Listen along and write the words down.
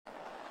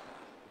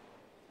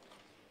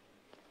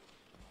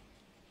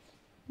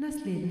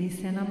Naslednji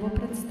se nam bo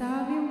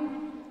predstavil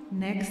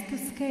next to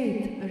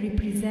skate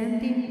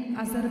representing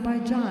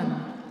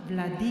Azerbaijan,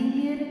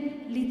 Vladimir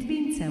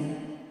Litvintsev.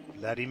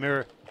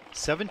 Vladimir,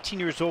 17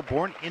 years old,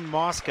 born in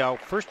Moscow.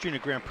 First year in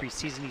the Grand Prix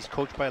season. He's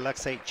coached by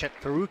Alexei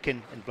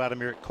Chetverukin and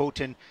Vladimir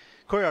Kotin.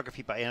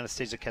 Choreography by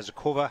Anastasia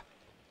Kazakova.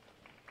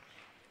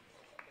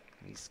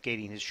 He's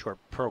skating his short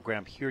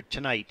program here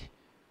tonight.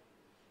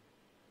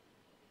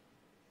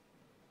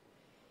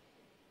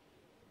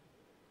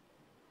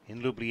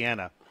 In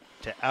Ljubljana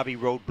to Abbey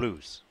Road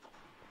Blues.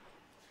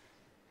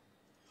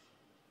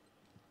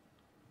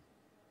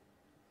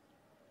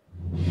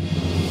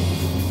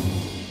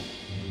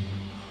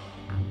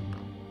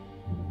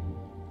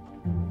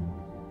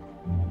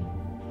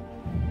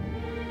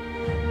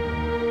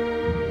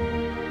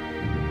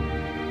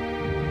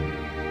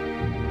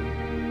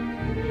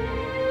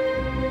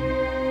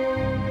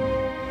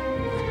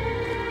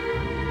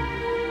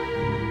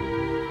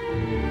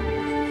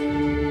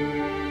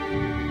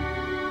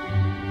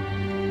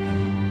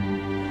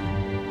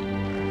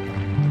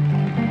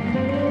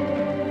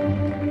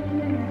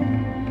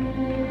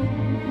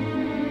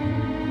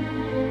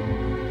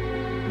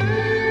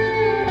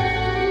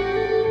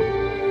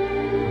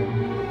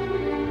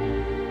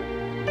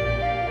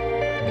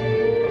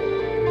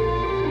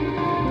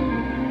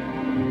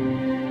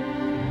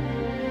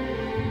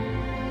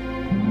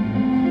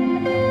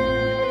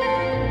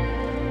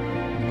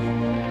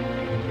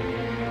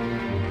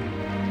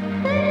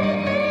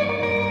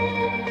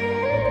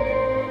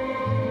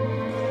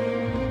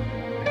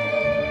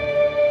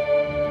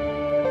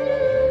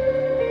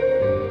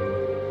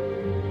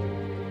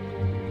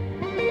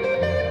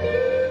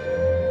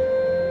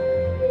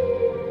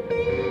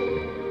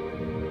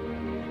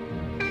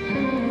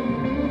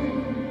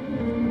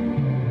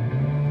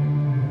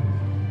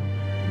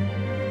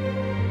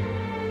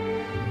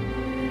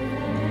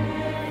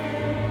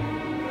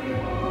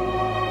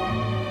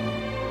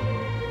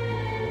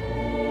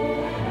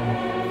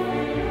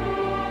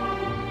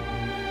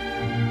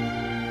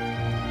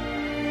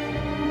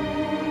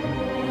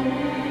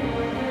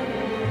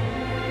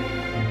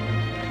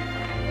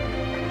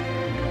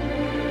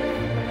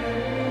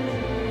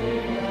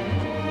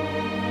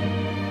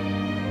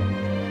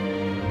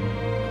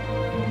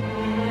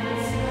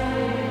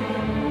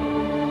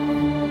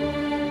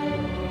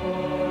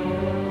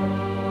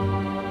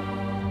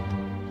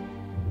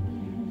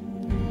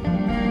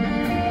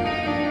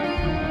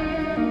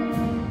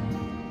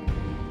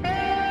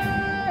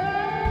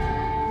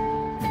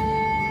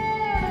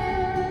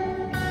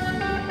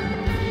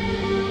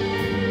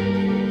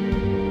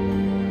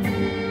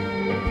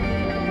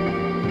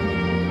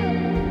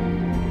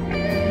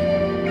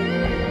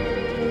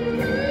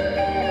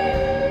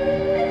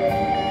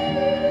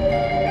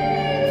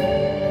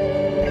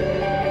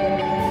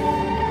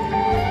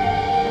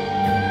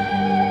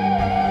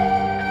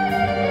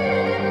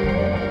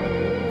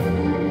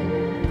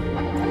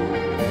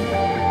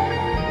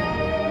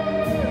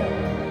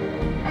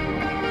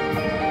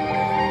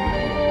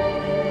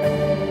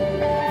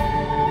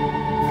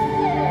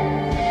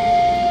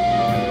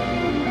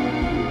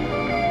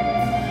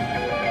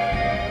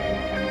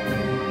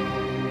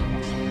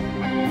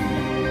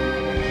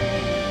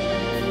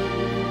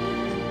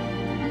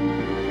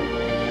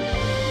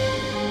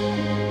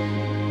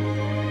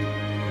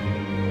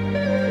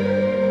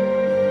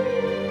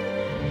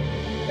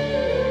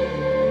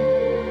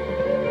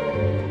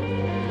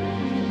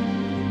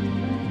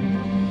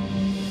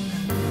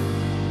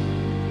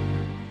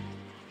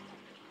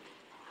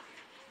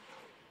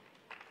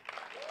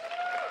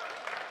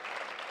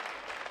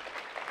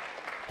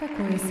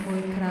 Tako je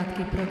svoj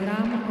kratki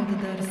program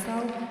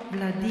oddrsal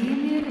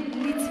Vladimir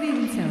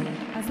Litvintsev,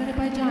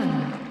 Azerbajdžan.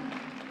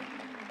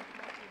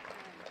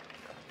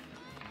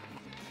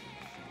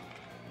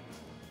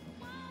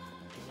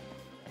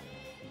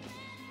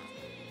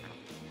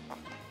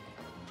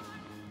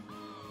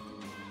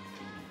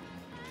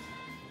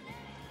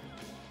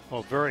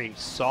 Well, very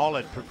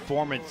solid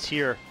performance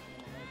here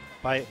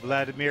by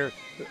Vladimir.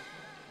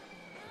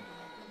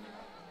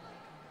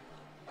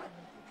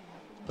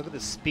 Look at the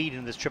speed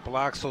in this triple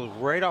axel,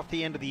 right off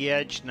the end of the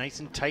edge, nice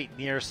and tight in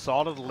the air,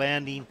 solid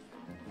landing,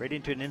 right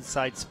into an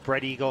inside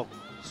spread eagle,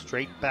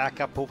 straight back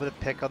up over the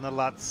pick on the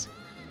Lutz.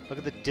 Look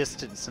at the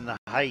distance and the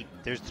height.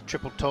 There's the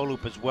triple toe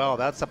loop as well.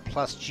 That's a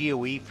plus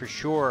GOE for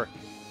sure.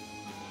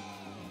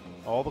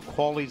 All the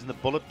qualities and the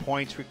bullet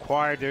points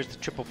required. There's the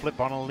triple flip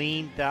on a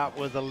lean. That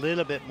was a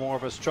little bit more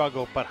of a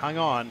struggle, but hung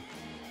on.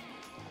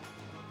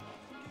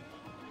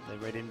 Then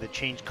right into the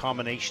change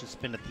combination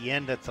spin at the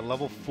end. That's a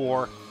level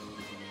 4.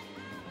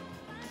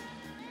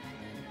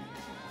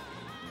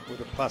 With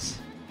a plus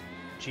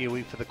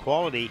GOE for the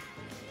quality.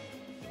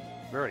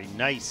 Very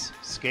nice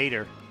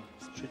skater.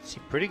 Should see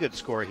pretty good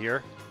score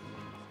here.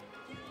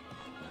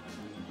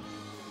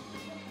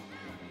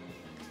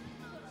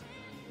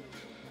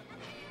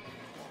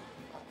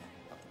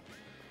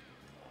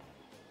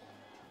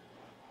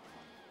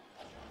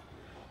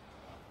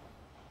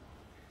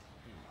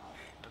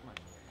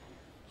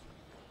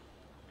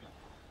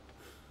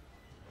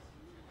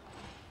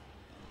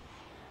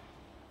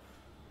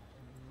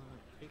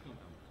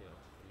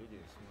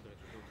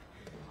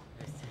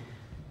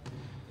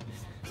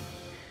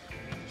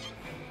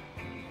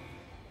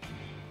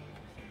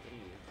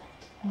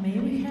 May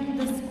we have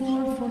the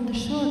score for the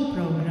short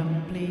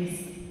program,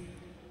 please?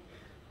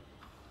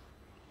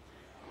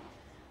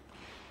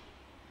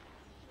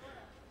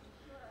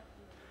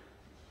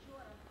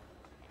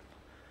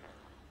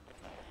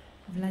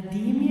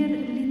 Vladimir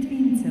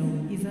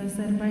Litvintsev iz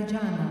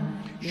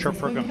Azerbaijana. Short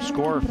program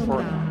score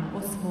for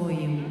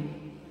osvojil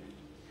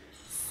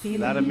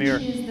Vladimir,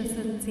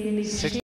 67,6